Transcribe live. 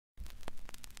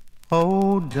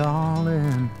Oh,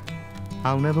 darling,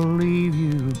 I'll never leave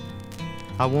you.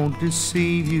 I won't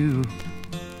deceive you.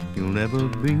 You'll never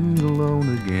be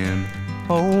alone again.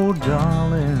 Oh,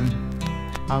 darling,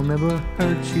 I'll never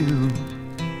hurt you.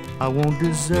 I won't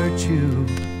desert you.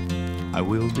 I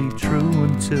will be true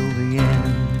until the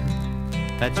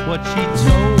end. That's what she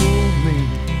told me,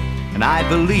 and I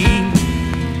believe.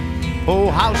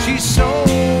 Oh, how she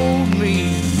sold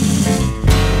me.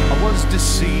 I was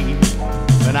deceived,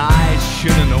 and I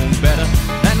should have known better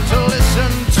than to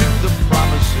listen to the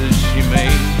promises she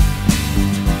made.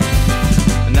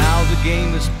 And now the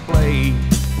game is played.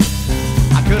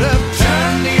 I could have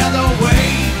turned the other way.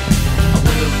 I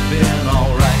would have been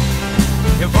alright.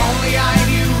 If only I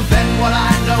knew then what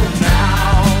I know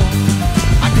now.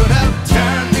 I could have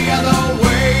turned the other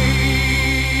way.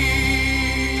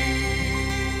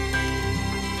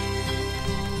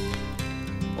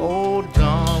 Oh,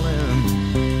 darling,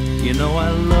 you know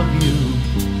I love you.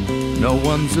 No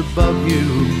one's above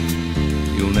you.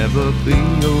 You'll never be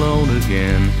alone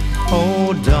again.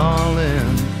 Oh,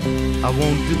 darling, I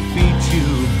won't defeat you.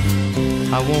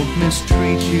 I won't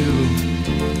mistreat you.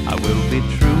 I will be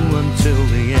true until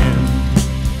the end.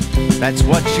 That's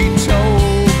what she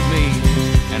told me,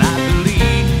 and I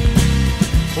believe.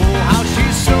 Oh, how she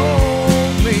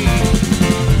sold me.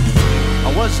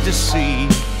 I was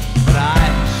deceived, but I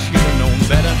should have known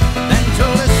better than to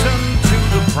listen to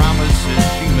the promises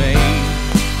she made.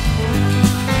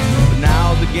 But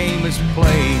now the game is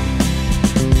played.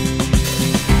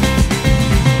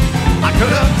 I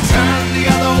could have turned the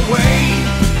other way.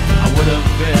 I would have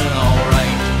been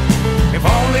alright. If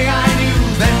only I knew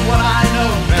then what I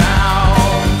know now.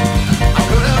 I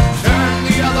could have turned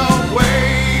the other way.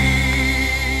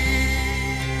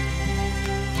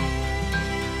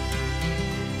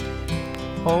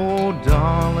 Oh,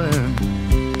 darling,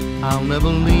 I'll never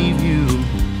leave you.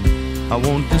 I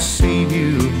won't deceive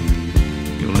you.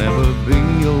 You'll never be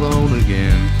alone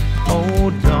again. Oh,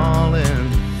 darling,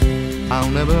 I'll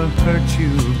never hurt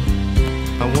you.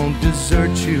 I won't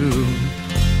desert you.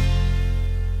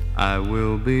 I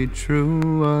will be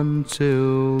true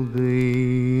until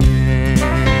the